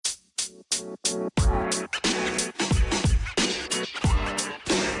Hey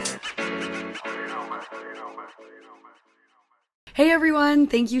everyone,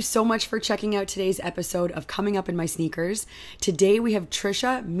 thank you so much for checking out today's episode of Coming Up in My Sneakers. Today we have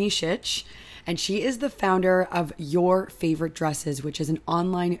Trisha Micic, and she is the founder of Your Favorite Dresses, which is an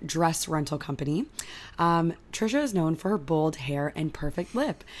online dress rental company. Trisha is known for her bold hair and perfect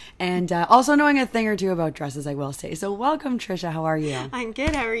lip, and also knowing a thing or two about dresses, I will say. So welcome, Trisha. How are you? I'm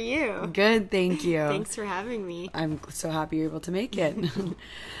good. How are you? Good, thank you. Thanks for having me. I'm so happy you're able to make it.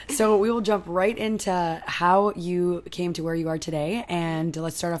 So we will jump right into how you came to where you are today, and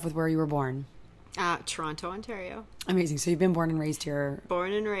let's start off with where you were born. Toronto, Ontario. Amazing. So you've been born and raised here.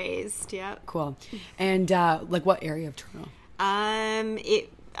 Born and raised, yeah. Cool. And like what area of Toronto?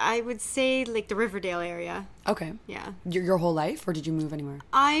 I would say like the Riverdale area. Okay. Yeah. Your whole life, or did you move anywhere?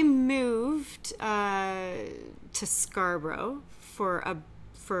 I moved to Scarborough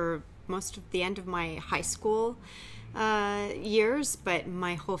for most of the end of my high school years, but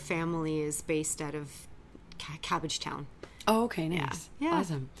my whole family is based out of Cabbagetown. Oh, okay, nice. Yeah.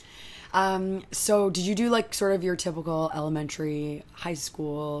 Awesome. So did you do like sort of your typical elementary, high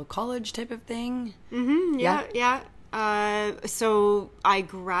school, college type of thing? Mm-hmm. Yeah. So I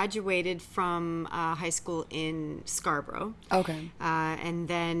graduated from high school in Scarborough. Okay. And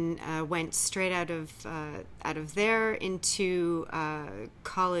then went straight out of there into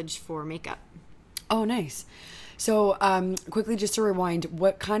college for makeup. Oh, nice. So, quickly, just to rewind,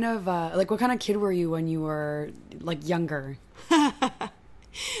 what kind of kid were you when you were like younger?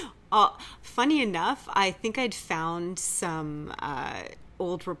 Funny enough, I think I'd found some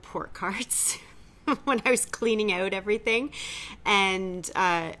old report cards when I was cleaning out everything. And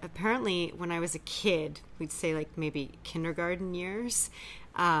apparently when I was a kid, we'd say like maybe kindergarten years,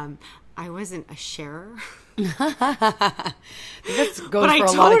 I wasn't a sharer. That goes but I for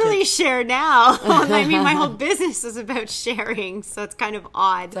a lot of totally kids. share now. I mean, my whole business is about sharing, so it's kind of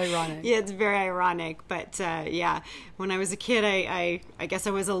odd. It's ironic. Yeah, it's very ironic. But yeah, when I was a kid, I guess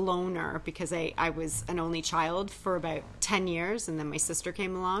I was a loner because I was an only child for about 10 years, and then my sister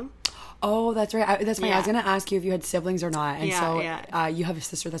came along. Oh, that's right. That's funny. Yeah. I was going to ask you if you had siblings or not. And Yeah. you have a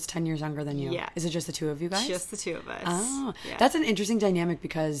sister that's 10 years younger than you. Yeah. Is it just the two of you guys? Just the two of us. Oh, Yeah. that's an interesting dynamic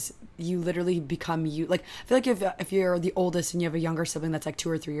because you literally become you. Like, I feel like if you're the oldest and you have a younger sibling that's like 2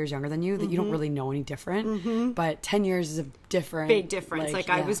 or 3 years younger than you, that you don't really know any different. But 10 years is a different. Big difference. Like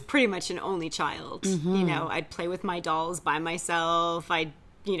yeah. I was pretty much an only child. You know, I'd play with my dolls by myself.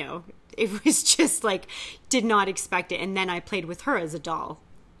 It was just like, did not expect it. And then I played with her as a doll.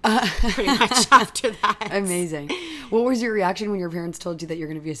 Pretty much after that. Amazing. What was your reaction when your parents told you that you're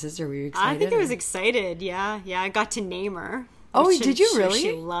going to be a sister? Were you excited? I think I was excited. Yeah. I got to name her. Oh, which did you she- really?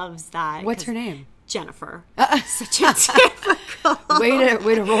 She loves that. What's her 'cause name? Jennifer. Such a typical. Way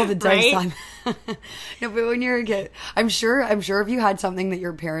to roll the dice Right? on. No, but when you're a kid, I'm sure if you had something that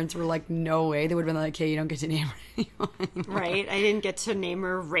your parents were like, no way, they would have been like, hey, you don't get to name her anymore. Right. I didn't get to name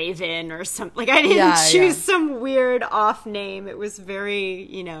her Raven or something. Like I didn't Yeah, choose yeah. some weird off name. It was very,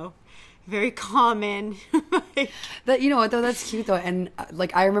 very common. That, you know what though, that's cute though. And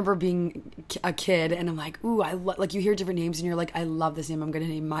like I remember being a kid and I'm like, ooh, like you hear different names and you're like, I love this name, I'm gonna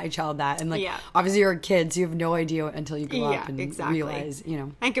name my child that. And like Yeah. obviously you're a kid, so you have no idea until you grow Yeah, up and exactly. realize, I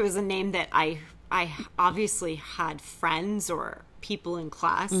think it was a name that I obviously had friends or people in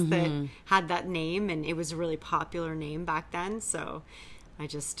class that had that name, and it was a really popular name back then. So I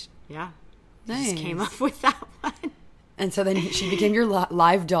just came Nice. up with that one. And so then she became your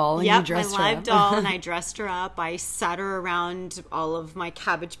live doll and you Yep, my dressed her live up. doll, and I dressed her up. I sat her around all of my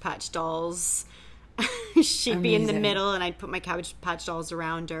Cabbage Patch dolls. She'd be in the Amazing. middle, and I'd put my Cabbage Patch dolls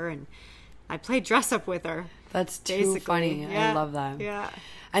around her, and I played dress up with her. That's too Basically. funny. I Yeah. love that. Yeah.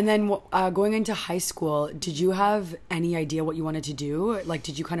 And then going into high school, did you have any idea what you wanted to do? Like,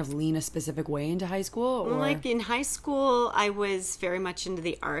 did you kind of lean a specific way into high school? Or? Like in high school, I was very much into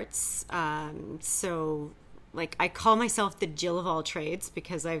the arts. So, like, I call myself the Jill of all trades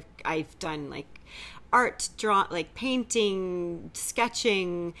because I've done like art, like painting,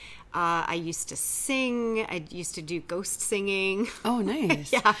 sketching. I used to sing. I used to do ghost singing. Oh,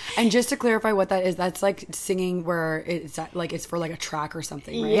 nice. Yeah. And just to clarify what that is, that's like singing where it's like it's for like a track or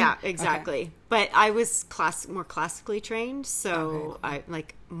something, right? Yeah, Okay. exactly. But I was more classically trained, so I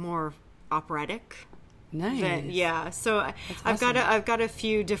like more operatic. Nice. Yeah, so awesome. I've got a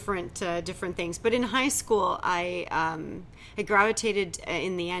few different things. But in high school, I gravitated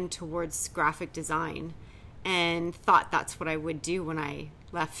in the end towards graphic design, and thought that's what I would do when I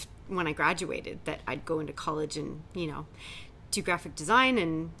graduated. That I'd go into college and do graphic design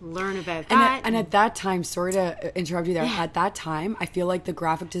and learn about And that. at that time, sorry to interrupt you there. Yeah. At that time, I feel like the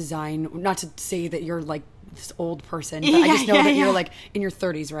graphic design, not to say that you're like this old person, but I just know that you're like in your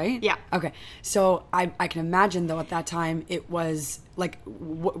 30s, right? Yeah. Okay. So I can imagine though at that time it was like,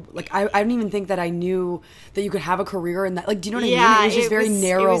 I don't even think that I knew that you could have a career in that. Like, do you know what I mean? It was just very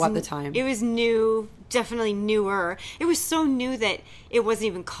narrow at the time. It was new, definitely newer. It was so new that it wasn't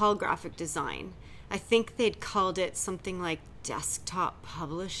even called graphic design. I think they'd called it something like desktop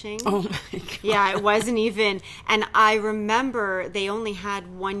publishing. Oh my God. Yeah, it wasn't even. And I remember they only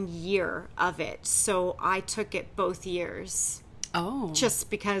had 1 year of it. So I took it both years. Oh. Just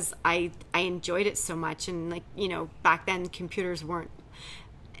because I enjoyed it so much. And like, you know, back then computers weren't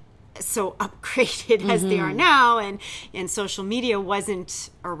so upgraded as they are now. And social media wasn't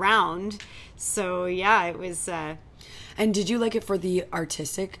around. So yeah, it was... And did you like it for the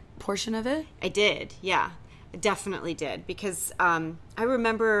artistic portion of it? I did, yeah. I definitely did. Because I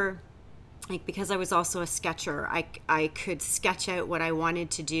remember, like, because I was also a sketcher, I could sketch out what I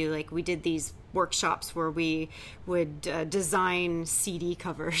wanted to do. Like, we did these workshops where we would design CD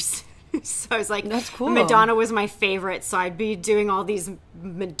covers. So I was like, that's cool. Madonna was my favorite. So I'd be doing all these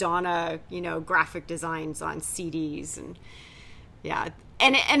Madonna, you know, graphic designs on CDs. And yeah.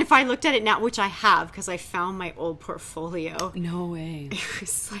 And if I looked at it now, which I have, because I found my old portfolio. No way. It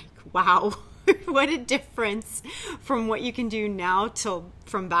was like, wow, what a difference from what you can do now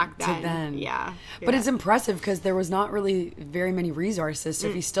from back then. To then. Yeah. But it's impressive because there was not really very many resources. So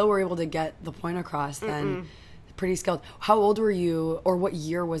if you still were able to get the point across, then pretty skilled. How old were you, or what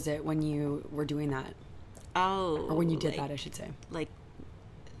year was it when you were doing that? Oh. Or when you did that, I should say. Like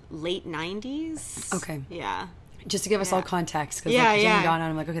late 90s? Okay. Yeah. Just to give us all context, because yeah. gone on,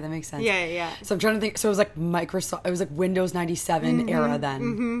 I'm like, okay, that makes sense. Yeah. So I'm trying to think. So it was like Microsoft. It was like Windows 97 era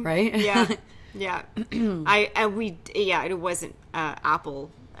then, right? Yeah, yeah. It wasn't Apple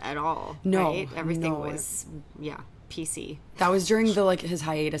at all. No, right? Everything was PC. That was during his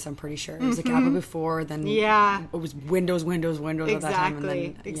hiatus. I'm pretty sure it was like Apple before. Then it was Windows exactly, at that time. And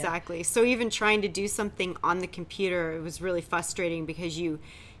then, exactly. So even trying to do something on the computer, it was really frustrating because you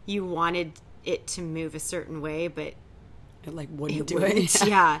wanted it to move a certain way, but it like wouldn't do it.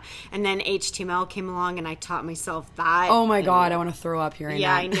 Yeah. And then HTML came along and I taught myself that. Oh my God, I want to throw up here.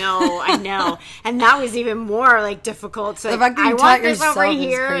 Yeah, I know. And that was even more like difficult. So the fact that I you want this over is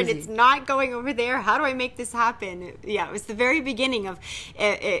here crazy. and it's not going over there. How do I make this happen? Yeah, it was the very beginning of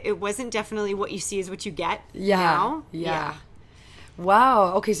it wasn't definitely what you see is what you get now. Yeah.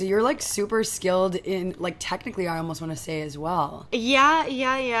 Wow. Okay, so you're like super skilled in like technically I almost want to say as well.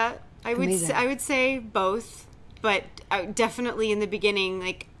 Yeah. I would say both, but definitely in the beginning,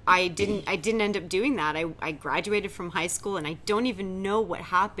 like I didn't end up doing that. I graduated from high school and I don't even know what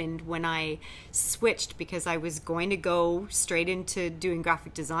happened when I switched because I was going to go straight into doing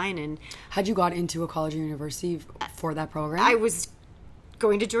graphic design. And had you got into a college or university for that program? I was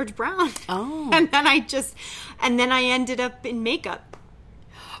going to George Brown. Oh. And then I ended up in makeup.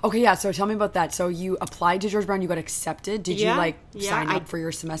 Okay, yeah, so tell me about that. So you applied to George Brown, you got accepted. Did you sign up for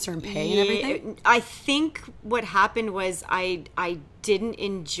your semester and pay and everything? I think what happened was I didn't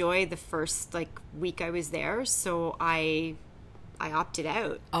enjoy the first week I was there, so I opted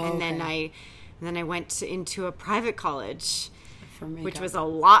out. Oh, and then I went into a private college, which was a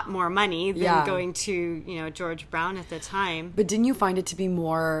lot more money than going to, George Brown at the time. But didn't you find it to be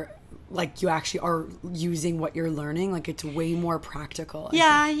more like you actually are using what you're learning? Like it's way more practical.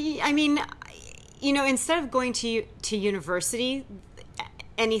 I mean, instead of going to university,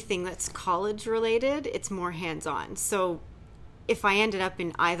 anything that's college related, it's more hands-on. So if I ended up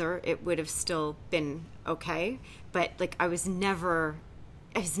in either, it would have still been okay. But I was never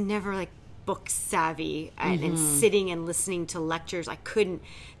book savvy and sitting and listening to lectures.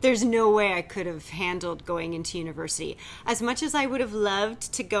 There's no way I could have handled going into university. As much as I would have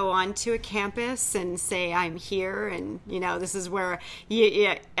loved to go onto a campus and say I'm here and this is where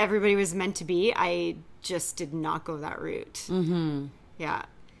everybody was meant to be, I just did not go that route. Yeah,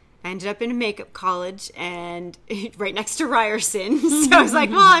 I ended up in a makeup college and right next to Ryerson. So I was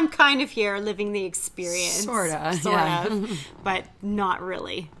like, well, I'm kind of here living the experience, sort of, but not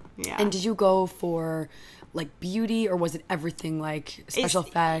really. Yeah. And did you go for beauty, or was it everything, like special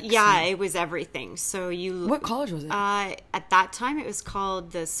effects? Yeah, it was everything. So what college was it? At that time, it was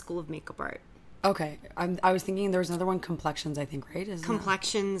called the School of Makeup Art. Okay, I was thinking there was another one, Complexions, I think, right?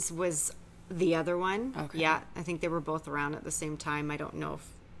 Complexions was the other one. Okay. Yeah, I think they were both around at the same time. I don't know if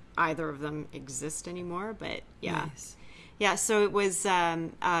either of them exist anymore, but yeah. Nice. Yeah, so it was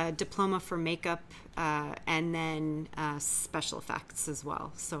a diploma for makeup and then special effects as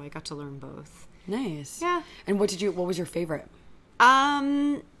well. So I got to learn both. Nice. Yeah. And what was your favorite?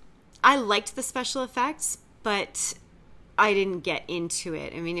 I liked the special effects, but I didn't get into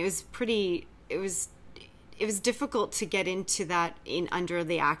it. I mean, it was difficult to get into that in under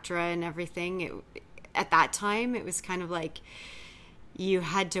the ACTRA and everything. At that time, it was kind of like you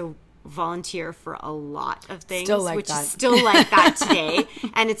had to volunteer for a lot of things, which is still like that today.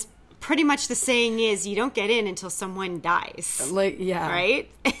 And it's pretty much the saying is you don't get in until someone dies. Like, yeah. Right?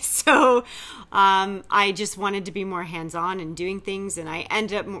 So I just wanted to be more hands-on and doing things, and I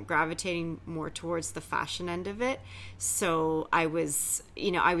ended up gravitating more towards the fashion end of it. So I was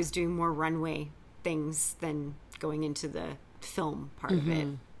doing more runway things than going into the film part of it.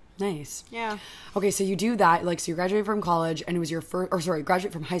 Nice. Yeah. Okay, so you do that, like, so you graduate from college, and it was your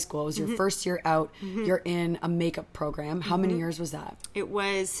graduate from high school. It was your first year out. You're in a makeup program. How many years was that? It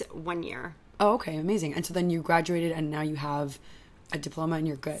was 1 year. Oh, okay, amazing. And so then you graduated, and now you have a diploma, and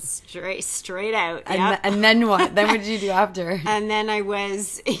you're good. Straight out. And then what? Then what did you do after? And then I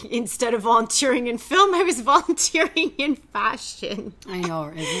was, instead of volunteering in film, I was volunteering in fashion. I know,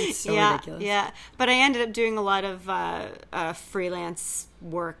 isn't it so ridiculous? Yeah, but I ended up doing a lot of freelance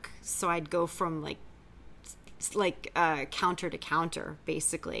work. So I'd go from like counter to counter,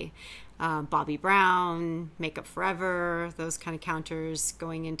 basically. Bobbi Brown, Makeup Forever, those kind of counters,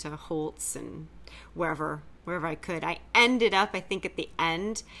 going into Holtz and wherever I could. I ended up, I think, at the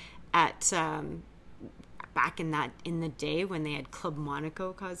end at back in the day when they had Club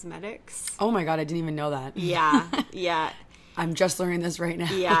Monaco Cosmetics. Oh my God, I didn't even know that. Yeah. I'm just learning this right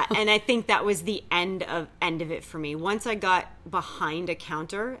now. Yeah, and I think that was the end of it for me. Once I got behind a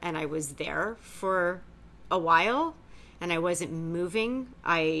counter and I was there for a while and I wasn't moving,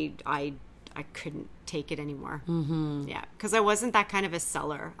 I couldn't take it anymore. Yeah, because I wasn't that kind of a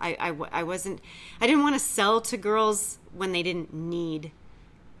seller. I didn't want to sell to girls when they didn't need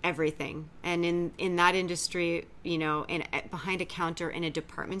everything. And in that industry, behind a counter in a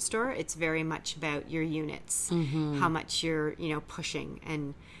department store, it's very much about your units, how much you're pushing.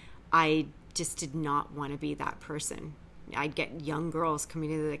 And I just did not want to be that person. I'd get young girls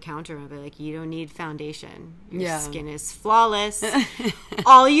coming to the counter and I'd be like, you don't need foundation. Your skin is flawless.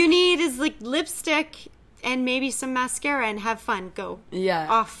 All you need is like lipstick and maybe some mascara and have fun. Go. Yeah.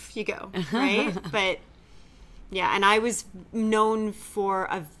 Off you go. Right? But yeah, and I was known for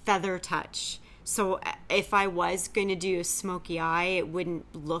a feather touch. So if I was going to do a smoky eye, it wouldn't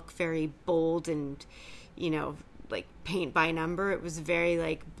look very bold and, like paint by number. It was very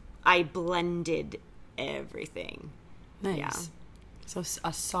like, I blended everything. Nice. Yeah. So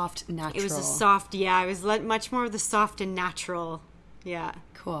a soft natural. It was a soft, I was much more of the soft and natural. Yeah.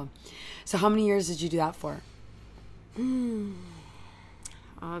 Cool. So how many years did you do that for? Oh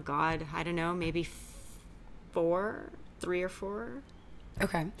God, I don't know, maybe 3 or 4.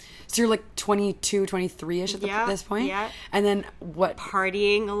 Okay. So you're like 22, 23-ish at this point? Yeah. And then what?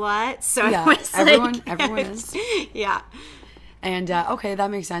 Partying a lot. So yeah, I was everyone is. Yeah. And okay, that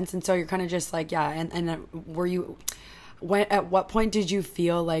makes sense. And so you're kind of just like, and were you... at what point did you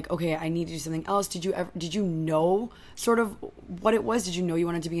feel like, okay, I need to do something else? Did you know sort of what it was? Did you know you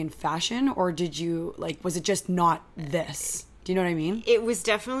wanted to be in fashion, or did you was it just not this? Do you know what I mean? It was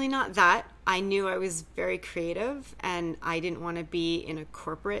definitely not that. I knew I was very creative and I didn't want to be in a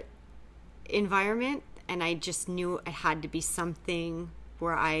corporate environment, and I just knew it had to be something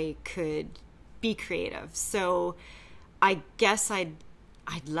where I could be creative. So I guess I'd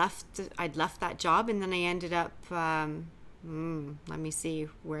left that job, and then I ended up let me see,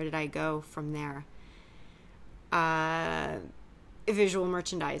 where did I go from there? Visual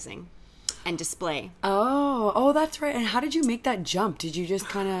merchandising and display. Oh, that's right. And how did you make that jump? Did you just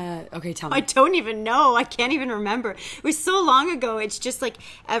kind of... Okay, tell me. I don't even know. I can't even remember. It was so long ago. It's just like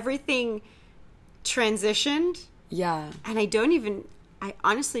everything transitioned. Yeah. And I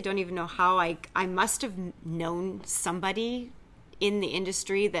honestly don't even know how. I must have known somebody in the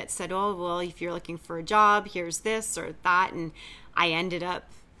industry that said, oh, well, if you're looking for a job, here's this or that. And I ended up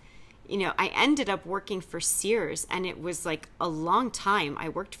working for Sears, and it was like a long time. I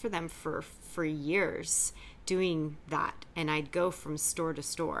worked for them for years doing that, and I'd go from store to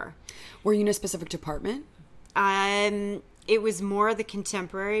store. Were you in a specific department? It was more the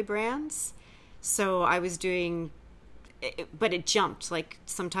contemporary brands. So I was doing... but it jumped. Like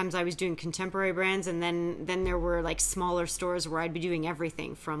sometimes I was doing contemporary brands, and then there were like smaller stores where I'd be doing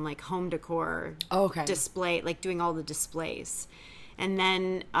everything from like home decor, display, like doing all the displays. And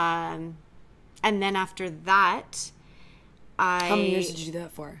then after that, How many years did you do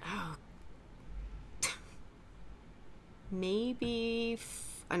that for? Maybe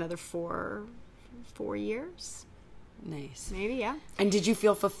another 4 years. Nice. Maybe, yeah. And did you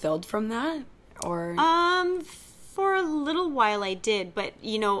feel fulfilled from that, or? For a little while I did, but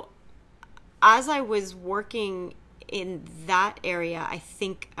as I was working in that area, I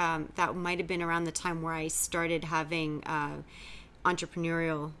think that might have been around the time where I started having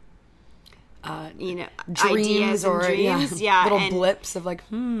entrepreneurial dreams ideas and or dreams. little blips of like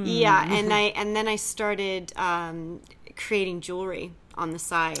and then I started creating jewelry on the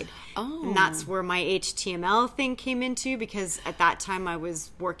side. And that's where my HTML thing came into, because at that time I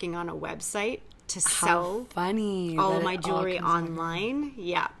was working on a website to sell all of my jewelry online.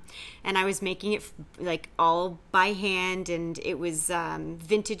 Yeah. And I was making it like all by hand, and it was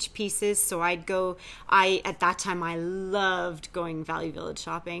vintage pieces. So at that time I loved going Value Village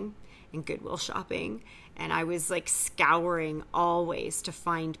shopping and Goodwill shopping. And I was like scouring always to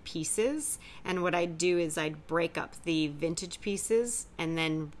find pieces. And what I'd do is I'd break up the vintage pieces and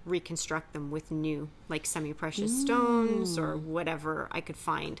then reconstruct them with new, like semi-precious stones or whatever I could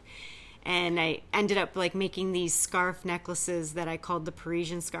find. And I ended up like making these scarf necklaces that I called the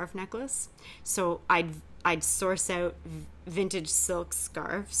Parisian scarf necklace. So I'd source out vintage silk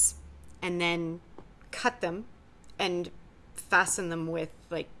scarves and then cut them and fasten them with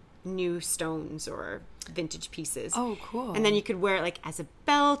like new stones or vintage pieces. Oh, cool. And then you could wear it like as a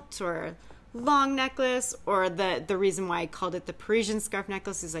belt or long necklace, or the reason why I called it the Parisian scarf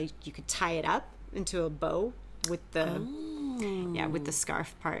necklace is like you could tie it up into a bow with the with the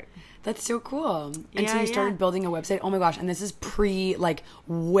scarf part. That's so cool. And so you started building a website. Oh my gosh. And this is pre like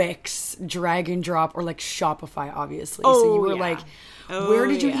Wix, drag and drop, or like Shopify, obviously. So you were like, where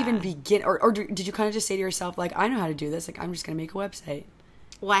did you even begin? Or did you kind of just say to yourself, like, I know how to do this. Like, I'm just going to make a website.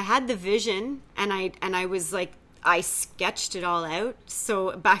 Well, I had the vision, and I was like, I sketched it all out.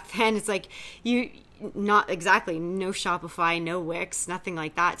 So back then it's like not exactly, no Shopify, no Wix, nothing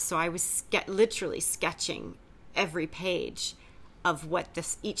like that. So I was literally sketching every page of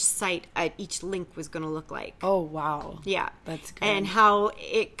what each site, each link was going to look like. Oh, wow. Yeah. That's good. And how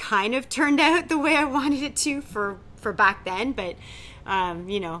it kind of turned out the way I wanted it to for back then. But,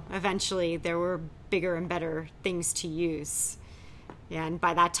 eventually there were bigger and better things to use. Yeah, and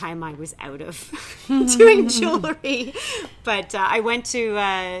by that time I was out of doing jewelry. But I went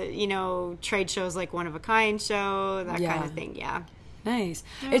to, trade shows like One of a Kind show, that kind of thing, yeah. Nice.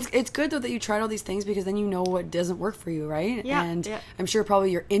 Yeah. It's good though that you tried all these things, because then you know what doesn't work for you, right? Yeah. And I'm sure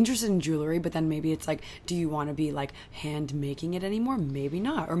probably you're interested in jewelry, but then maybe it's like, do you want to be like hand making it anymore? Maybe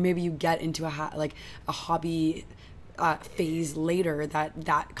not. Or maybe you get into a hobby phase later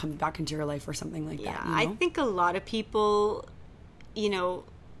that comes back into your life or something like that. Yeah, I think a lot of people,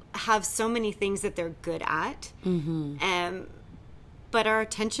 have so many things that they're good at. Mm-hmm. But our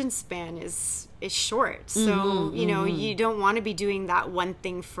attention span is short. So, you don't want to be doing that one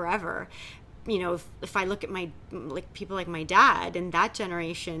thing forever. If I look at people like my dad and that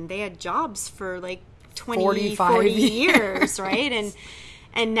generation, they had jobs for like 40 years, right?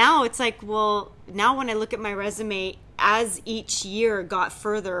 And now it's like, well, now when I look at my resume, as each year got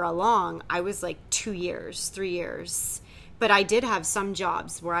further along, I was like 2 years, 3 years. But I did have some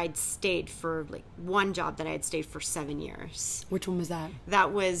jobs where I'd stayed for, like, one job that I had stayed for 7 years. Which one was that?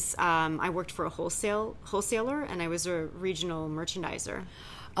 That was, I worked for a wholesaler, and I was a regional merchandiser.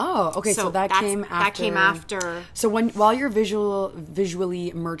 Oh, okay. So that came after. That came after. So while you're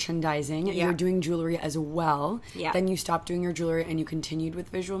visually merchandising, you're doing jewelry as well. Yeah. Then you stopped doing your jewelry and you continued with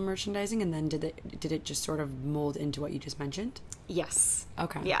visual merchandising, and then did it just sort of mold into what you just mentioned? Yes.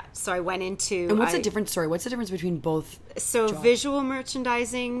 Okay. Yeah. So I went into. And what's the difference? Sorry, what's the difference between both? So jobs? Visual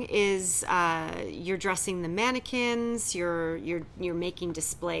merchandising is you're dressing the mannequins. You're making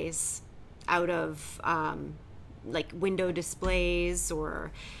displays out of. Like window displays,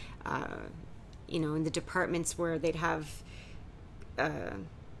 or in the departments where they'd have kind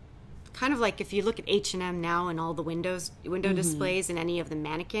of like, if you look at H&M now and all the window displays and any of the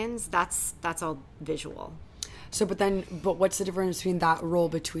mannequins, that's all visual. So but what's the difference between that role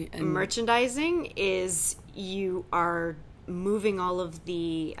between merchandising is you are moving all of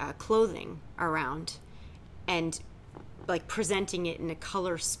the clothing around and like presenting it in a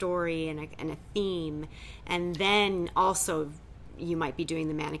color story and a theme, and then also you might be doing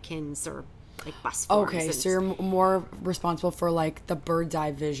the mannequins or like bust forms. Okay, so you're more responsible for like the bird's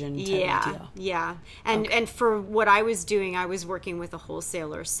eye vision type of deal. Yeah. And for what I was doing, I was working with a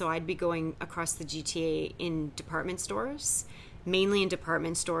wholesaler, so I'd be going across the GTA in department stores, mainly in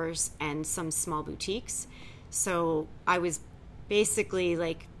department stores and some small boutiques. So I was basically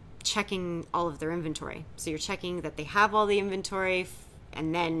like checking all of their inventory. So you're checking that they have all the inventory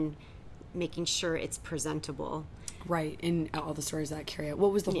and then making sure it's presentable. Right, in all the stores that carry it.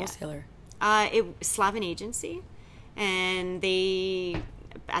 What was the wholesaler? It Slavin Agency, and they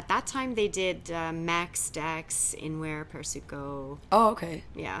at that time they did Max, Dex, Inwear, Persuco. Oh, okay.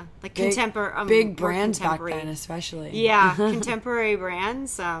 Yeah, like Big, contemporary, big brands back then, especially. Yeah, contemporary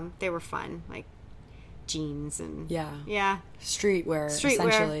brands. They were fun, like jeans and yeah, streetwear,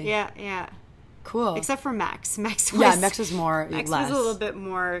 essentially. Yeah. Cool. Except for Max. Max was more Max less. was a little bit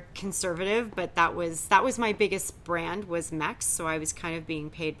more conservative, but that was my biggest brand was Max, so I was kind of being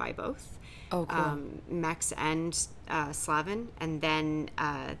paid by both. Oh, cool. Max and Slavin, and then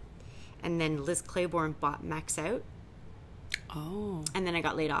Liz Claiborne bought Max out. Oh. And then I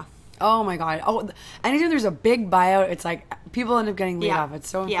got laid off. Oh my God. Oh, anytime there's a big buyout, it's like people end up getting laid off. It's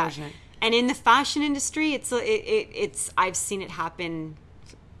so unfortunate. And in the fashion industry, it's I've seen it happen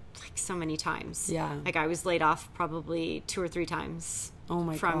like so many times. Yeah. Like I was laid off probably 2 or 3 times. Oh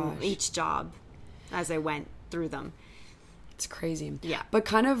my from gosh. each job as I went through them. It's crazy. Yeah. But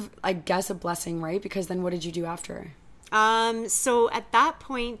kind of, I guess, a blessing, right? Because then what did you do after? So at that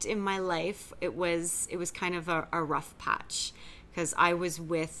point in my life, it was kind of a rough patch because I was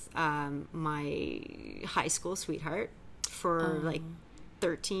with my high school sweetheart for like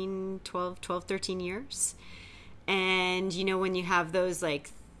 13 years. And you know, when you have those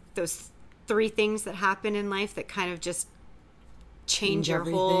 3 things that happen in life that kind of just change your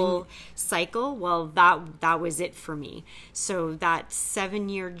everything. whole cycle, well, that was it for me. So that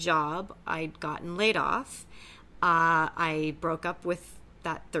 7-year job, I'd gotten laid off. I broke up with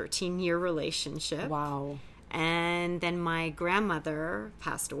that 13-year relationship. Wow. And then my grandmother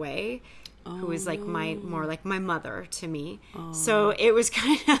passed away, who was like more like my mother to me. So it was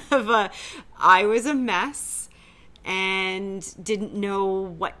kind of I was a mess and didn't know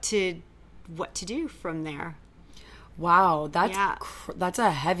what to do from there. Wow, that's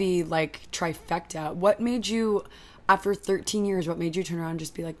a heavy like trifecta. What made you, after 13 years, what made you turn around and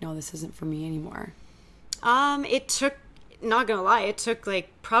just be like, no, this isn't for me anymore? It took, not gonna lie, it took like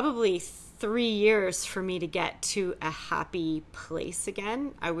probably 3 years for me to get to a happy place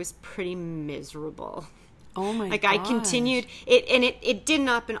again. I was pretty miserable. Oh my god. Like I continued it, and it didn't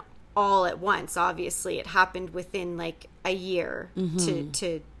happen all at once. Obviously, it happened within like a year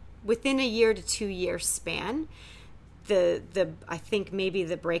to within a year to 2 year span. I think maybe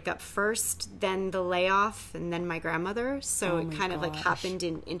the breakup first, then the layoff, and then my grandmother. So it kind of like happened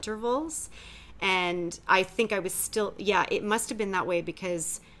in intervals. And I think I was still, it must have been that way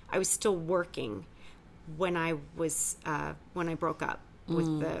because I was still working when I broke up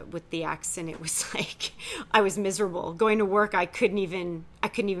with the ex, and it was like I was miserable going to work. I couldn't even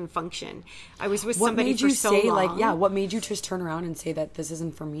function. I was with somebody for so long. What made you just turn around and say that this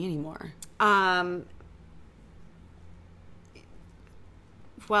isn't for me anymore?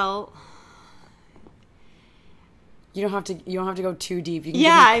 Well, you don't have to go too deep. You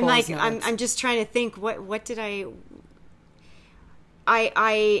can I'm just trying to think what did I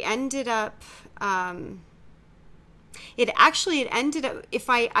ended up it ended up, if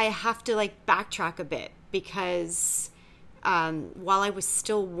I have to like backtrack a bit, because while I was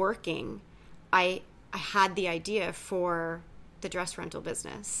still working, I had the idea for the dress rental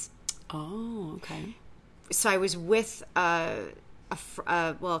business. Oh, okay. So I was with a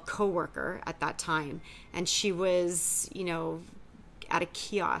coworker at that time, and she was, at a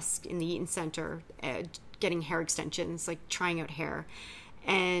kiosk in the Eaton Center, getting hair extensions, like trying out hair,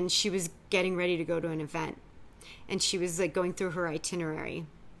 and she was getting ready to go to an event, and she was like going through her itinerary,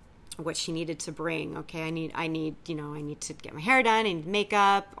 what she needed to bring. Okay, I need to get my hair done, I need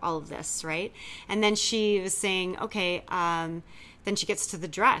makeup, all of this, right? And then she was saying, okay, then she gets to the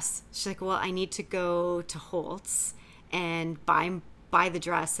dress. She's like, well, I need to go to Holtz and buy the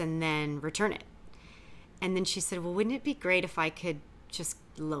dress and then return it. And then she said, well, wouldn't it be great if I could just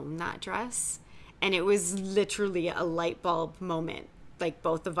loan that dress? And it was literally a light bulb moment. Like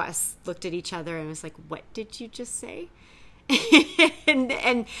both of us looked at each other and was like, what did you just say?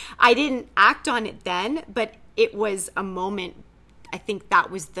 and I didn't act on it then, but it was a moment. I think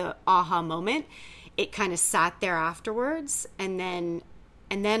that was the aha moment. It kind of sat there afterwards, and then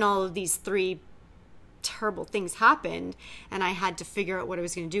all of these 3 terrible things happened, and I had to figure out what I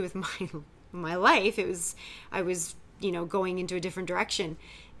was going to do with my life. I was going into a different direction,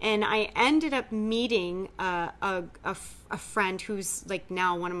 and I ended up meeting a friend who's like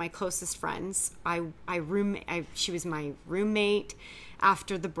now one of my closest friends. She was my roommate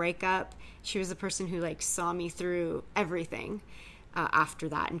after the breakup. She was the person who like saw me through everything after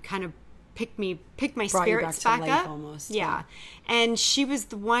that, and kind of picked my spirits back up almost. Yeah. And she was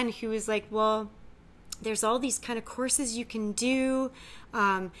the one who was like, well, there's all these kind of courses you can do.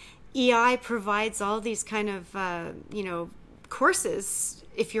 EI provides all these kind of, courses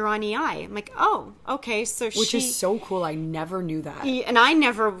if you're on EI. I'm like, oh, okay. So Which is so cool. I never knew that. And I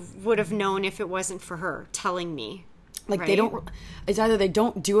never would have known if it wasn't for her telling me. Like they don't, it's either they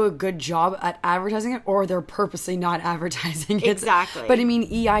don't do a good job at advertising it or they're purposely not advertising it. Exactly. But I mean,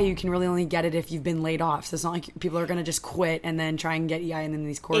 EI, you can really only get it if you've been laid off. So it's not like people are going to just quit and then try and get EI and then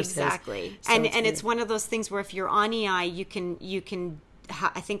these courses. Exactly. So and weird. it's one of those things where if you're on EI, you can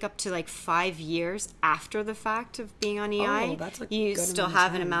I think up to like 5 years after the fact of being on EI, that's a you good still amount of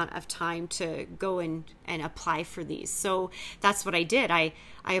have an time. amount of time to go and apply for these. So that's what I did. I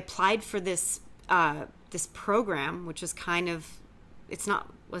applied for this this program, which was kind of,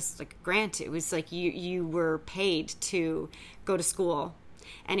 was like a grant. It was like you were paid to go to school,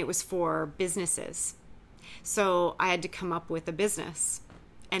 and it was for businesses. So I had to come up with a business.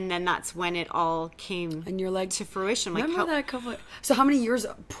 And then that's when it all came And you're like, to fruition. Like, remember that couple? So how many years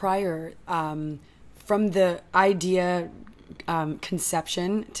prior from the idea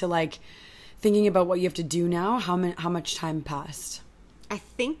conception to like thinking about what you have to do now? How much time passed? I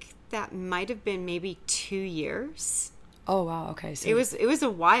think that might have been maybe 2 years. Oh wow, okay. So It was a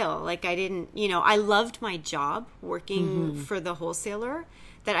while. Like I didn't, I loved my job working for the wholesaler,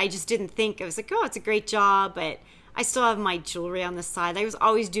 that I just didn't think, I was like, oh, it's a great job, but I still have my jewelry on the side. I was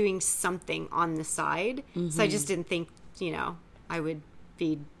always doing something on the side. So I just didn't think, I would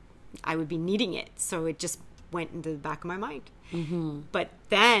be needing it. So it just went into the back of my mind. But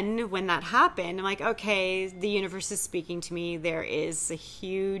then when that happened, I'm like, okay, the universe is speaking to me. There is a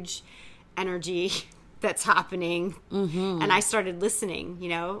huge energy that's happening. And I started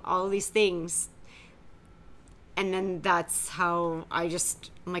listening, all of these things. And then that's how I'm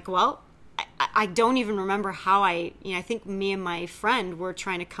like, well, I don't even remember how I think me and my friend were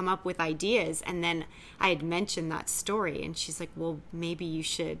trying to come up with ideas, and then I had mentioned that story, and she's like, well, maybe you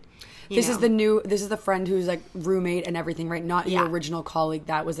should. This is the friend who's like roommate and everything, right? Not your Yeah. original colleague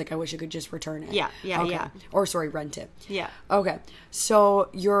that was like, I wish I could just return it. Yeah, Okay. yeah. Or sorry, rent it. Yeah. Okay. So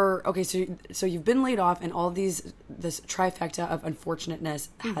so you've been laid off, and all this trifecta of unfortunateness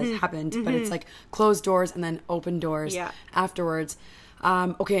has happened, but it's like closed doors and then open doors afterwards.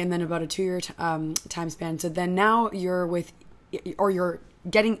 Okay, and then about a 2-year time span. So then now you're you're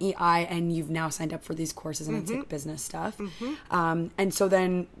getting EI, and you've now signed up for these courses, and it's like business stuff. And so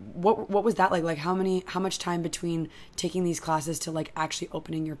then what was that like? Like how much time between taking these classes to like actually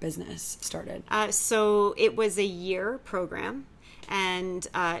opening your business started? So it was a year program, and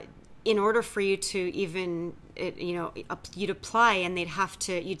in order for you to even, you'd apply, and they'd have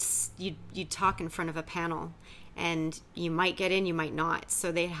to, you'd talk in front of a panel. And you might get in, you might not.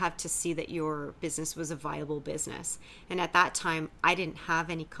 So they have to see that your business was a viable business. And at that time, I didn't have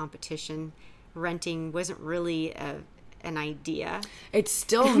any competition. Renting wasn't really an idea. It's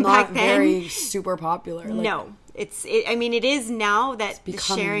still not very super popular. Like, No. It is now that the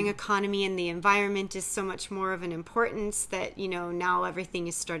becoming- sharing economy and the environment is so much more of an importance that, now everything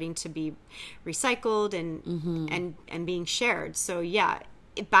is starting to be recycled and being shared. So yeah,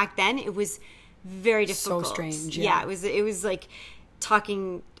 back then it was very difficult. So strange. Yeah, it was like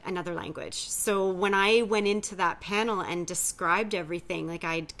talking another language. So when I went into that panel and described everything, like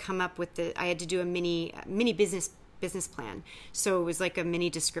I'd come up with I had to do a mini business plan. So it was like a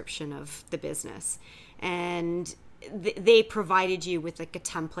mini description of the business, and they provided you with like a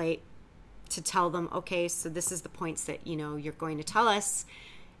template to tell them, okay, so this is the points that you're going to tell us.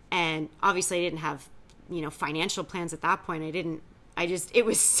 And obviously I didn't have financial plans at that point. It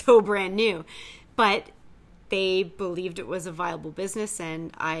was so brand new, but they believed it was a viable business,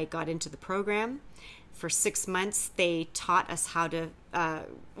 and I got into the program. For 6 months, they taught us how to,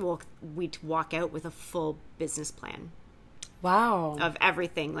 we'd walk out with a full business plan. Wow. Of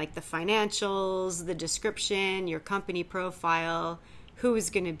everything, like the financials, the description, your company profile, who is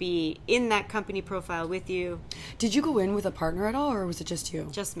going to be in that company profile with you. Did you go in with a partner at all, or was it just you?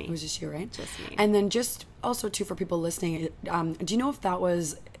 Just me. It was just you, right? Just me. And then just also too, for people listening, do you know if that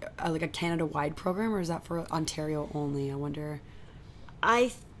was like a Canada-wide program, or is that for Ontario only? I wonder.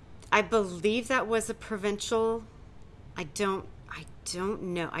 I believe that was a provincial. I don't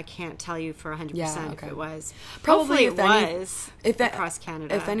know. I can't tell you for 100% if it was. Probably Hopefully it was across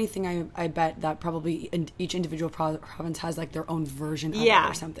Canada. If anything, I bet that probably each individual province has like their own version of it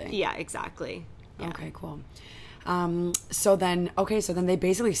or something. Yeah, exactly. Yeah. Okay, cool. So then they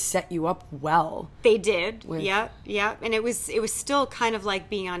basically set you up well. They did. Yeah. And it was still kind of like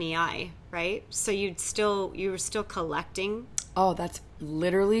being on EI, right? So you were still collecting. Oh, that's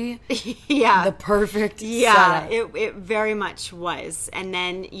literally the perfect setup. It very much was. And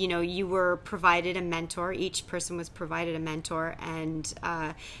then you were provided a mentor. Each person was provided a mentor, and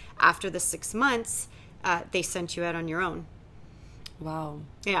after the 6 months they sent you out on your own. Wow.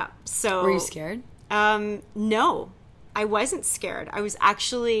 Yeah. So Were you scared? No, I wasn't scared. I was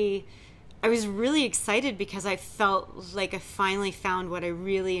really excited because I felt like I finally found what I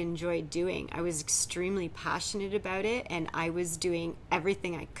really enjoyed doing. I was extremely passionate about it, and I was doing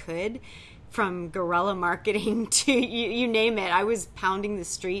everything I could, from guerrilla marketing to you name it. I was pounding the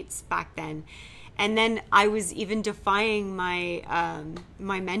streets back then. And then I was even defying my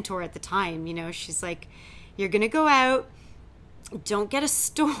my mentor at the time. You know, she's like, "You're going to go out, don't get a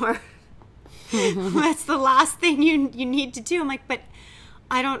store." That's the last thing you need to do. I'm like, "But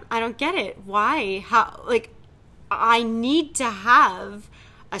I don't get it. Why? How? Like, I need to have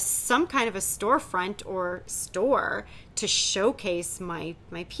some kind of a storefront or store to showcase my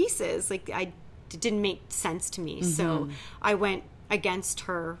pieces." Like, it didn't make sense to me. So I went against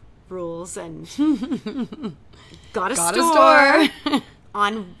her rules and got a store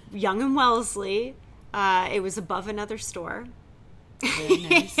on Yonge and Wellesley. It was above another store. Very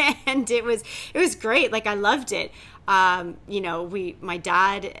nice. And it was great. Like, I loved it. You know, my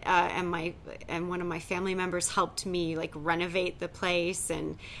dad and one of my family members helped me like renovate the place,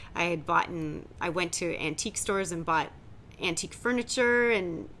 and I went to antique stores and bought antique furniture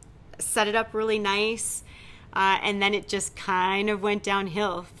and set it up really nice. And then it just kind of went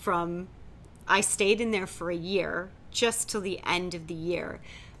downhill I stayed in there for a year, just till the end of the year.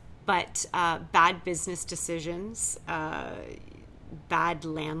 But bad business decisions, bad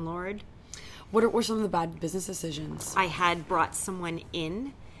landlord. What were some of the bad business decisions? I had brought someone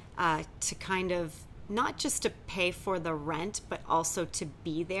in to kind of, not just to pay for the rent, but also to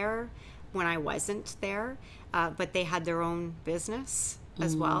be there when I wasn't there. But they had their own business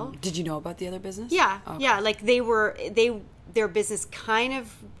as well. Did you know about the other business? Yeah. Okay. Yeah. Like, their business kind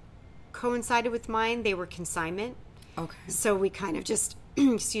of coincided with mine. They were consignment. Okay. So we kind of just,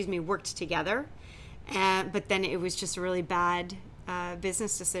 worked together. But then it was just a really bad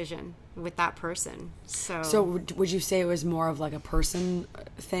business decision with that person. So would you say it was more of like a person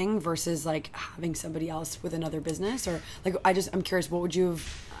thing versus like having somebody else with another business? Or like, I'm curious, what would you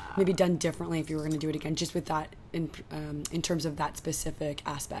have maybe done differently if you were going to do it again, just with that in terms of that specific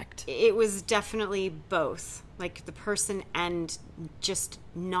aspect? It was definitely both, like the person and just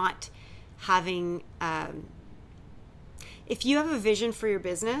not having, if you have a vision for your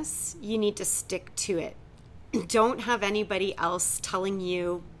business, you need to stick to it. Don't have anybody else telling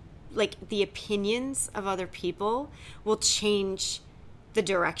you, like, the opinions of other people will change the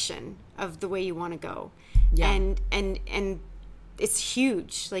direction of the way you want to go. Yeah. And it's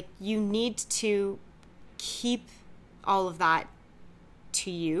huge. Like, you need to keep all of that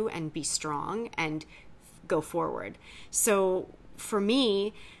to you and be strong and go forward. So for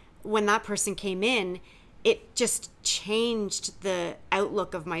me, when that person came in, it just changed the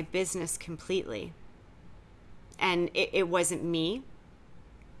outlook of my business completely. And it wasn't me.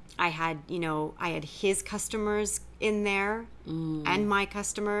 I had his customers in there and my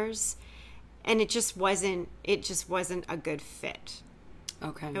customers, and it just wasn't a good fit.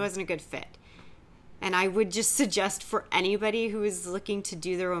 Okay. It wasn't a good fit. And I would just suggest for anybody who is looking to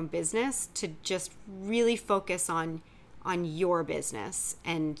do their own business to just really focus on your business.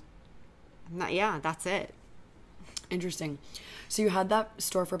 And that's it. Interesting. So you had that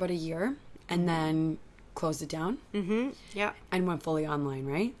store for about a year and then closed it down? Mm-hmm. Yeah. And went fully online,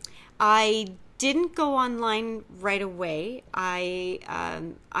 right? I didn't go online right away. I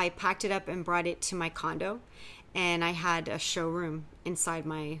packed it up and brought it to my condo, and I had a showroom inside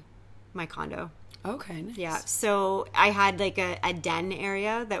my condo. Okay, nice. Yeah. So I had like a den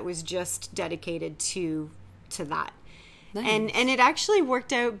area that was just dedicated to that. Nice. And it actually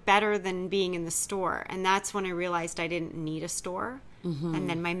worked out better than being in the store. And that's when I realized I didn't need a store. Mm-hmm. And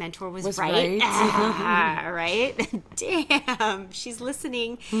then my mentor was right. Right? Damn, she's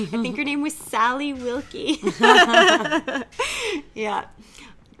listening. I think her name was Sally Wilkie. Yeah.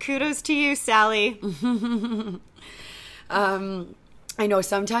 Kudos to you, Sally. I know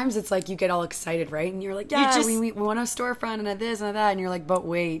sometimes it's like you get all excited, right? And you're like, yeah, we want a storefront and a this and a that. And you're like, but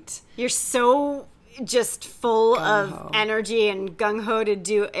wait. You're so just full of energy and gung-ho to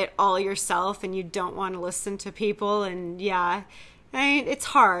do it all yourself, and you don't want to listen to people. And yeah, I mean, it's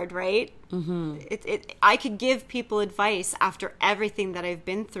hard, right? Mm-hmm. I could give people advice after everything that I've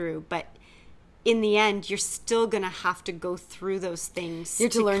been through, but in the end, you're still going to have to go through those things. You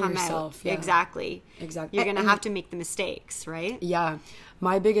have to learn come yourself. Out. Yeah. Exactly. You're going to have to make the mistakes, right? Yeah.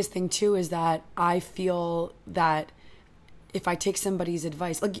 My biggest thing too is that I feel that if I take somebody's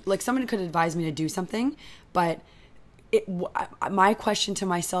advice, like someone could advise me to do something, but my question to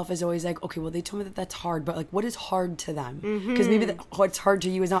myself is always like, okay, well, they told me that that's hard, but like, what is hard to them? Because maybe what's hard to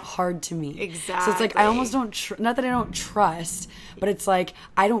you is not hard to me. Exactly. So it's like, I almost don't, not that I don't trust, but it's like,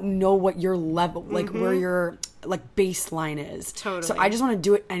 I don't know what your level, like where your like baseline is. Totally. So I just want to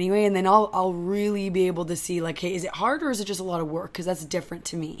do it anyway, and then I'll really be able to see like, hey, is it hard or is it just a lot of work? Because that's different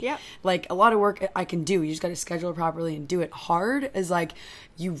to me. Yeah. Like a lot of work I can do. You just got to schedule it properly and do it. Hard is like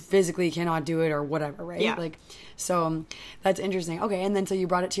you physically cannot do it or whatever, right? Yeah. Like, so that's interesting. Okay, and then so you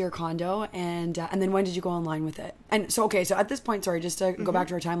brought it to your condo, and then when did you go online with it? And so okay, so at this point, sorry, just to go back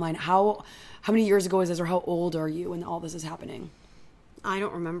to our timeline, how many years ago is this, or how old are you when all this is happening? I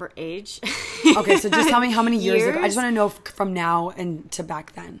don't remember age. Okay, so just tell me how many years ago. I just want to know from now and to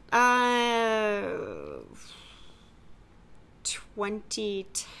back then.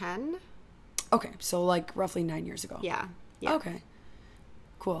 2010. Okay, so like roughly 9 years ago. Yeah. Okay.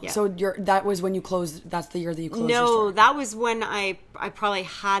 Cool. Yeah. So that was when you closed. That's the year that you closed. your No, store. that was when I probably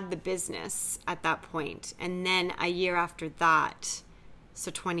had the business at that point, and then a year after that, so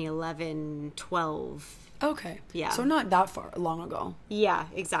 2011, 12. Okay. Yeah. So not that far long ago. Yeah,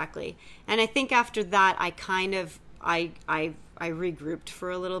 exactly. And I think after that, I kind of I regrouped for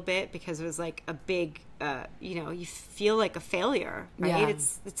a little bit because it was like a big, you feel like a failure, right? Yeah.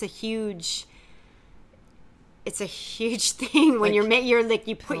 It's a huge. It's a huge thing when Like, you're like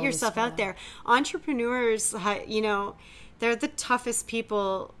you put totally yourself out there. Entrepreneurs, they're the toughest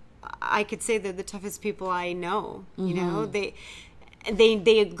people. I could say they're the toughest people I know. You know, they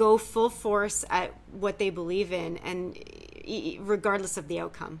go full force at what they believe in, and regardless of the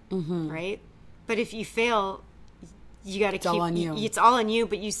outcome, right? But if you fail, you got to keep. all on you. It's all on you,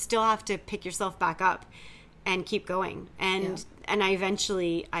 but you still have to pick yourself back up and keep going. And I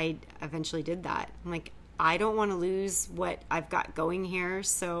eventually did that. I'm like, I don't want to lose what I've got going here,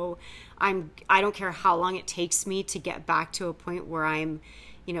 so I don't care how long it takes me to get back to a point where I'm,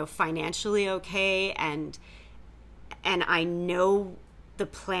 financially okay, and I know the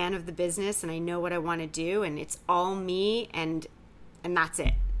plan of the business, and I know what I want to do, and it's all me, and that's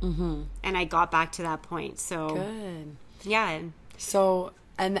it. Mm-hmm. And I got back to that point. So Good. yeah. So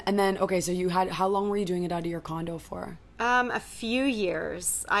and then okay, so you had, how long were you doing it out of your condo for? A few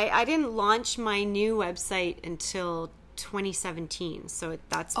years. I didn't launch my new website until 2017, so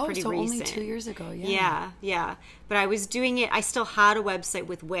that's pretty so recent. only 2 years ago. Yeah. Yeah. But I was doing it. I still had a website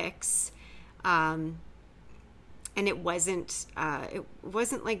with Wix, and it wasn't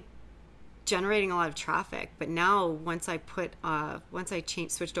like generating a lot of traffic. But now, once I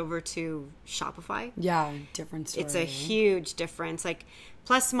switched over to Shopify, Yeah, different story. it's a huge difference. Like,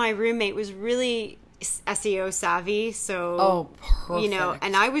 plus my roommate was really SEO savvy, so perfect.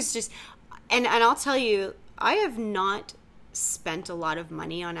 and I was just, and I'll tell you, I have not spent a lot of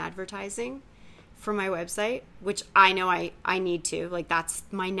money on advertising for my website, which I know I need to. Like, that's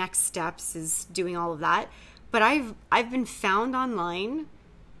my next steps, is doing all of that. But I've been found online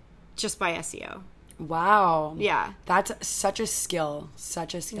just by SEO. Wow. Yeah. That's such a skill.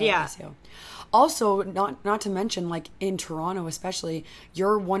 Yeah. SEO. Also, not to mention, like in Toronto especially,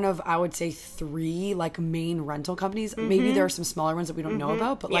 you're one of, I would say, 3 like main rental companies. Maybe there are some smaller ones that we don't know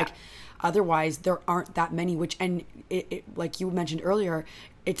about, but Yeah. like otherwise there aren't that many, which, and it like you mentioned earlier,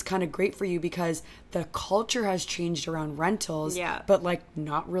 it's kind of great for you because the culture has changed around rentals, Yeah. but like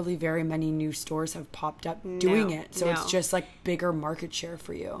not really very many new stores have popped up doing it. So it's no. just like bigger market share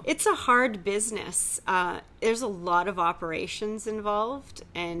for you. It's a hard business. There's a lot of operations involved,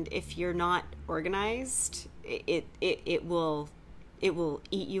 and if you're not organized, it will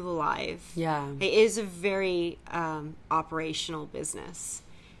eat you alive. Yeah. It is a very operational business.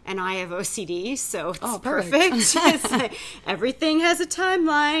 And I have OCD, so it's perfect. perfect. It's like, everything has a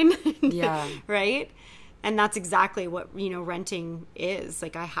timeline. Yeah. Right? And that's exactly what, renting is.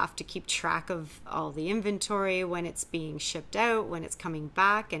 Like, I have to keep track of all the inventory, when it's being shipped out, when it's coming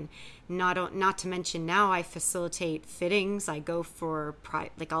back, and not to mention now I facilitate fittings. I go for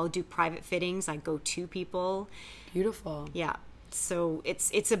I'll do private fittings. I go to people. Beautiful. Yeah. So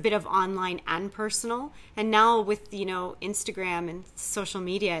it's a bit of online and personal. And now with, Instagram and social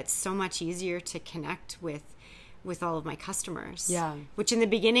media, it's so much easier to connect with all of my customers. Yeah. Which in the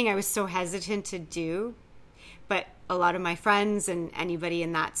beginning I was so hesitant to do. But a lot of my friends and anybody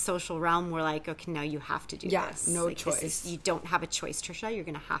in that social realm were like, okay, now you have to do this. No Like, choice. You don't have a choice, Trisha. You're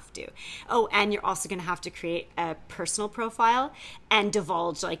going to have to. Oh, and you're also going to have to create a personal profile and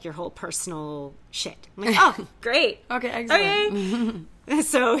divulge like your whole personal shit. I'm like, oh, great. Okay, excellent. Okay.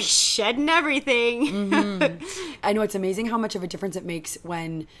 So shedding everything. I know, it's amazing how much of a difference it makes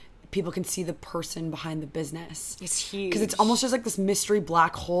when people can see the person behind the business. It's huge. Because it's almost just like this mystery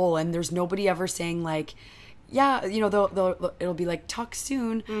black hole, and there's nobody ever saying like, yeah, you know, it'll be like talk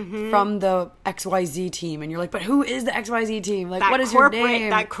soon from the XYZ team, and you're like, but who is the XYZ team? Like, what is your name?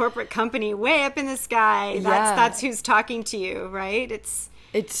 That corporate company way up in the sky. That's who's talking to you, right?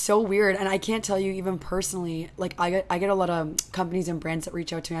 It's so weird, and I can't tell you, even personally, like I get a lot of companies and brands that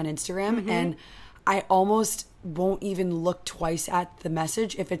reach out to me on Instagram, and I almost won't even look twice at the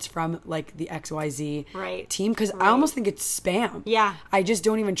message if it's from like the XYZ team, because I almost think it's spam. Yeah. I just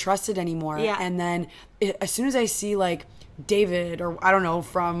don't even trust it anymore. Yeah. And then as soon as I see like David, or I don't know,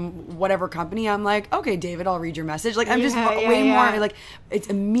 from whatever company, I'm like, okay, David, I'll read your message. Like, I'm just way more, like, it's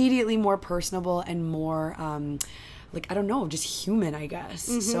immediately more personable and more like, I don't know, just human, I guess.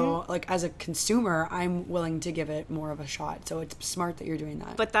 So, like, as a consumer, I'm willing to give it more of a shot. So it's smart that you're doing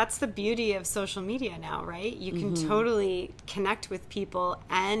that. But that's the beauty of social media now, right? You can totally connect with people,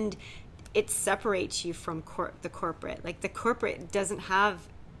 and it separates you from the corporate. Like, the corporate doesn't have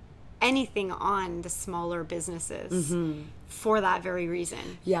anything on the smaller businesses for that very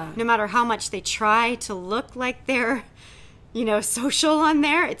reason. Yeah. No matter how much they try to look like they're, you know, social on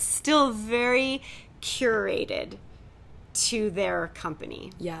there, it's still very curated to their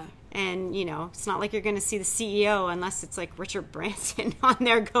company. Yeah. And, you know, it's not like you're going to see the CEO unless it's like Richard Branson on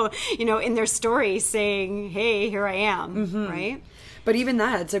there you know, in their story saying, hey, here I am, right? But even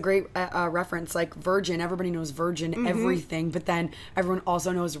that, it's a great reference. Like Virgin, everybody knows Virgin, everything, but then everyone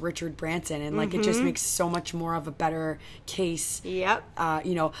also knows Richard Branson, and like it just makes so much more of a better case. Yep.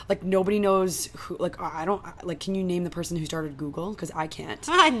 You know, like nobody knows who. Like I don't like. Can you name the person who started Google? Because I can't.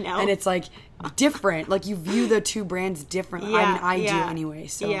 I know. And it's like different. Like you view the two brands differently. I mean, I do anyway.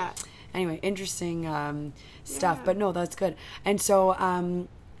 So anyway, interesting stuff. But no, that's good. And so.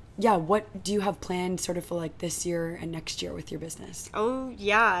 Yeah, what do you have planned sort of for like this year and next year with your business? Oh,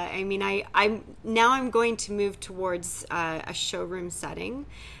 yeah. I mean, I'm going to move towards a showroom setting.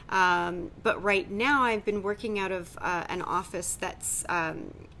 But right now I've been working out of an office that's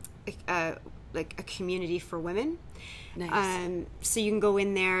like a community for women. Nice. So you can go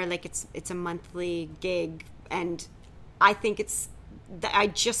in there, like it's a monthly gig, and I think I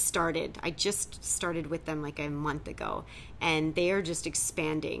just started with them like a month ago, and they are just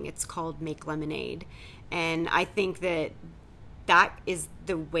expanding. It's called Make Lemonade. And I think that is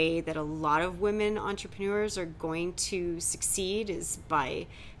the way that a lot of women entrepreneurs are going to succeed, is by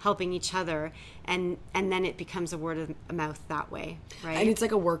helping each other, and then it becomes a word of mouth that way, right? And it's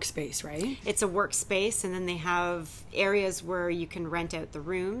like a workspace, right? It's a workspace, and then they have areas where you can rent out the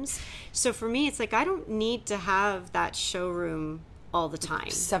rooms. So for me, it's like I don't need to have that showroom all the time.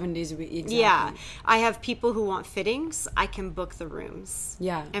 7 days a week, exactly. Yeah. I have people who want fittings. I can book the rooms.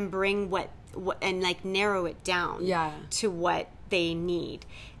 Yeah. And bring what and like narrow it down to what they need.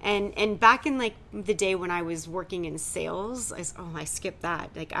 And back in like the day when I was working in sales, I skipped that.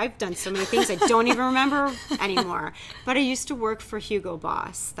 Like I've done so many things I don't even remember anymore. But I used to work for Hugo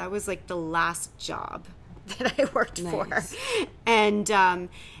Boss. That was like the last job that I worked for. And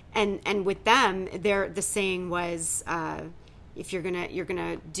with them, the saying was, if you're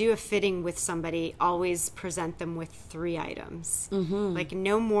gonna do a fitting with somebody, always present them with 3 items. Like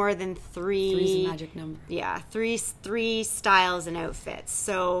no more than 3. 3 is a magic number. Yeah, three styles and outfits.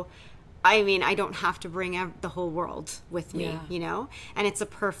 So, I mean, I don't have to bring the whole world with me, you know. And it's a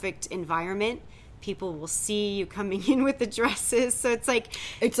perfect environment. People will see you coming in with the dresses, so it's like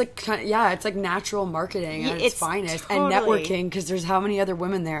it's like natural marketing at its finest, totally. And networking, because there's how many other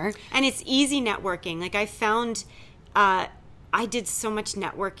women there, and it's easy networking. Like I found. I did so much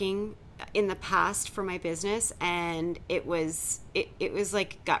networking in the past for my business, and it was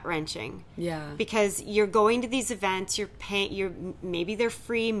like gut-wrenching. Yeah. Because you're going to these events, maybe they're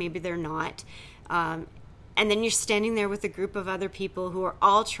free, maybe they're not. And then you're standing there with a group of other people who are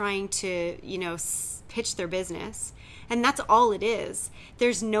all trying to, you know, pitch their business. And that's all it is.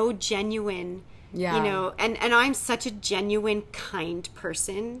 There's no genuine, you know, and I'm such a genuine, kind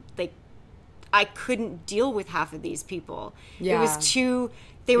person. Like, I couldn't deal with half of these people. Yeah. It was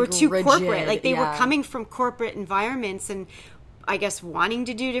they were too rigid, corporate. Like they were coming from corporate environments and I guess wanting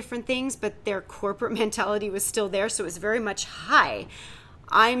to do different things, but their corporate mentality was still there. So it was very much, hi,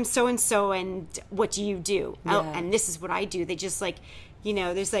 I'm so-and-so, and what do you do? Yeah. Oh, and this is what I do. They just like, you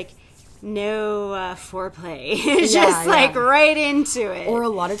know, there's like no foreplay. It's just like right into it. Or a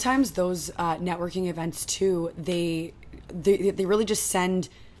lot of times those networking events too, they really just send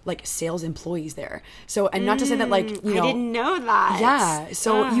like sales employees there. So, and not to say that like, you know, I didn't know that. yeah.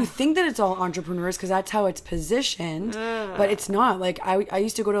 So you think that it's all entrepreneurs because that's how it's positioned, but it's not. Like I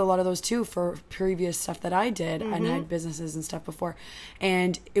used to go to a lot of those too for previous stuff that I did and had businesses and stuff before.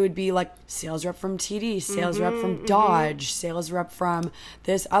 And it would be like sales rep from TD, sales rep from Dodge, sales rep from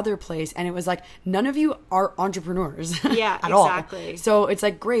this other place. And it was like, none of you are entrepreneurs Yeah, at exactly. all. So it's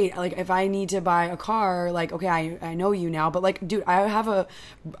like, great. Like if I need to buy a car, like, okay, I know you now, but like, dude, I have a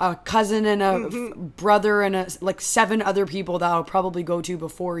cousin and a brother and like 7 other people that I'll probably go to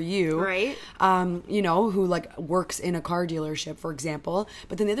before you. Right. You know, who like works in a car dealership, for example.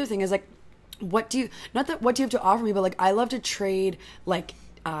 But then the other thing is like, what do you have to offer me, but like I love to trade like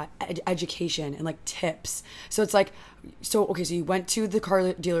education and like tips. So it's like, so okay, so you went to the car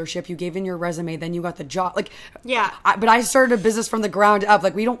dealership, you gave in your resume, then you got the job. Like, yeah, but I started a business from the ground up.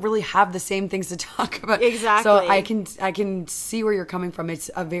 Like, we don't really have the same things to talk about. Exactly. So I can see where you're coming from. It's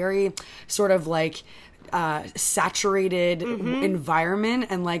a very sort of like saturated environment,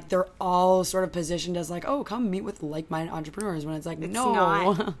 and like they're all sort of positioned as like, oh, come meet with like-minded entrepreneurs, when it's like, it's no.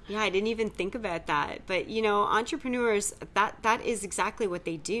 not. Yeah, I didn't even think about that. But you know, entrepreneurs, that is exactly what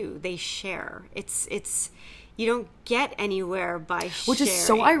they do. They share. It's you don't get anywhere by sharing. Which is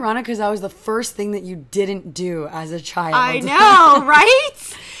so ironic because that was the first thing that you didn't do as a child. I know, right?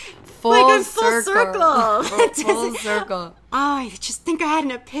 Full circle. Full circle. Oh, I just think I had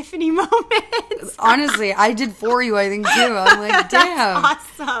an epiphany moment. Honestly, I did for you, I think, too. I'm like, damn.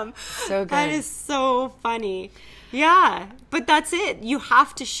 That's awesome. So good. That is so funny. Yeah, but that's it. You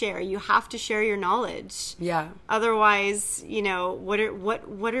have to share. You have to share your knowledge. Yeah. Otherwise, you know, what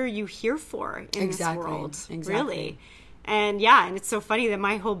are you here for in this world? Exactly. Really? And yeah, and it's so funny that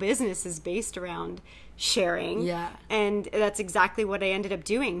my whole business is based around sharing. Yeah. And that's exactly what I ended up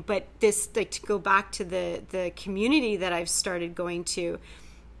doing. But this, like, to go back to the community that I've started going to,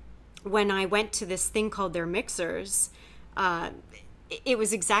 when I went to this thing called their Mixers, it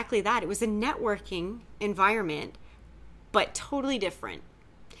was exactly that. It was a networking environment, but totally different.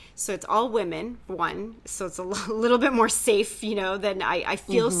 So it's all women, one. So it's a little bit more safe, you know, than I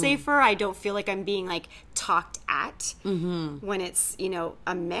feel safer. I don't feel like I'm being like talked at when it's, you know,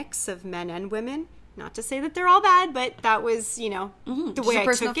 a mix of men and women. Not to say that they're all bad, but that was, you know, the way I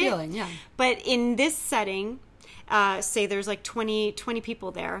took feeling, it. Yeah. But in this setting, say there's like 20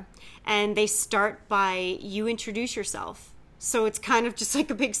 people there, and they start by you introduce yourself. So it's kind of just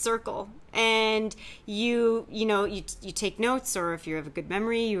like a big circle, and you take notes, or if you have a good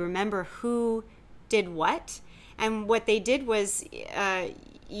memory, you remember who did what. And what they did was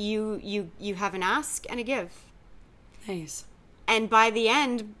you have an ask and a give. Nice. And by the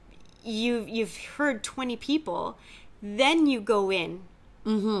end, you've heard 20 people, then you go in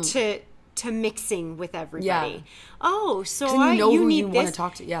to mixing with everybody. Yeah. Oh, so you know you who need you this. want to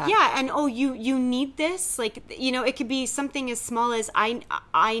talk to. Yeah. Yeah, and oh, you need this. Like, you know, it could be something as small as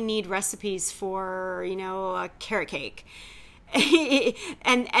I need recipes for, you know, a carrot cake,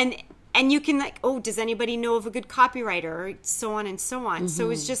 and you can like, oh, does anybody know of a good copywriter? So on and so on.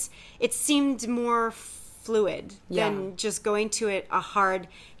 So it's just, it seemed more fluid than just going to a hard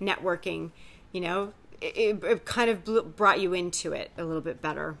networking. You know, it kind of brought you into it a little bit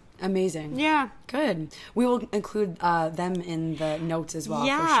better. Amazing. Yeah. Good. We will include them in the notes as well.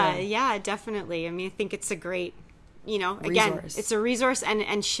 Yeah, for sure. yeah, definitely. I mean, I think it's a great, you know, again, resource. It's a resource,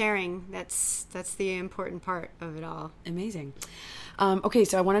 and sharing. That's the important part of it all. Amazing. Okay,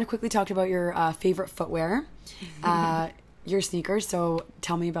 so I wanted to quickly talk about your favorite footwear, your sneakers. So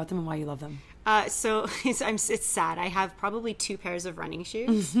tell me about them and why you love them. So it's sad. I have probably 2 pairs of running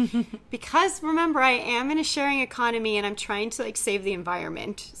shoes because, remember, I am in a sharing economy and I'm trying to like save the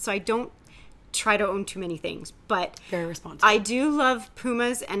environment. So I don't try to own too many things, but very responsible. I do love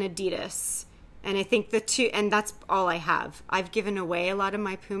Pumas and Adidas. And I think the two, and that's all I have. I've given away a lot of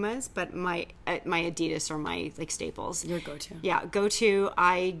my Pumas, but my Adidas are my like staples. Your go-to. Yeah, go-to.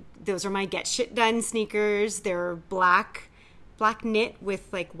 Those are my Get Shit Done sneakers. They're black knit with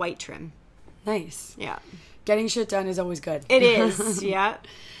like white trim. Nice. Yeah. Getting shit done is always good. It is, yeah.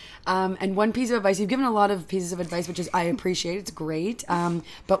 And one piece of advice, you've given a lot of pieces of advice, which is I appreciate. It's great.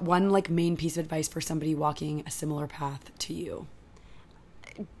 But one like main piece of advice for somebody walking a similar path to you.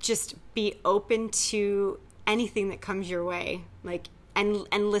 Just be open to anything that comes your way, like, and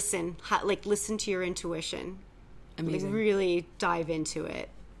listen, listen to your intuition. Amazing. Like, really dive into it.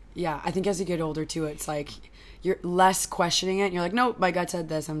 Yeah, I think as you get older too, it's like you're less questioning it. You're like, nope, my gut said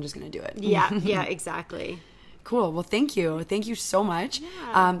this. I'm just gonna do it. Yeah, yeah, exactly. Cool. Well, thank you. Thank you so much.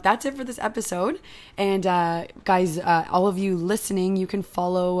 Yeah. That's it for this episode. And guys, all of you listening, you can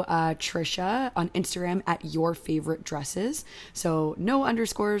follow Trisha on Instagram at Your Favorite Dresses. So no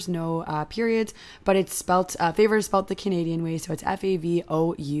underscores, no periods, but it's spelt, favorite is spelt the Canadian way. So it's FAVOURITE.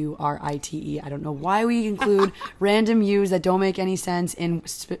 I don't know why we include random U's that don't make any sense in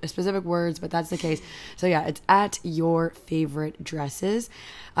specific words, but that's the case. So yeah, it's at Your Favorite Dresses.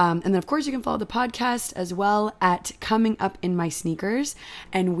 And then, of course, you can follow the podcast as well at Coming Up in My Sneakers.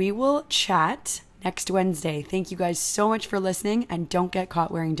 And we will chat next Wednesday. Thank you guys so much for listening, and don't get caught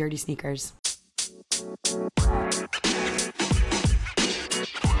wearing dirty sneakers.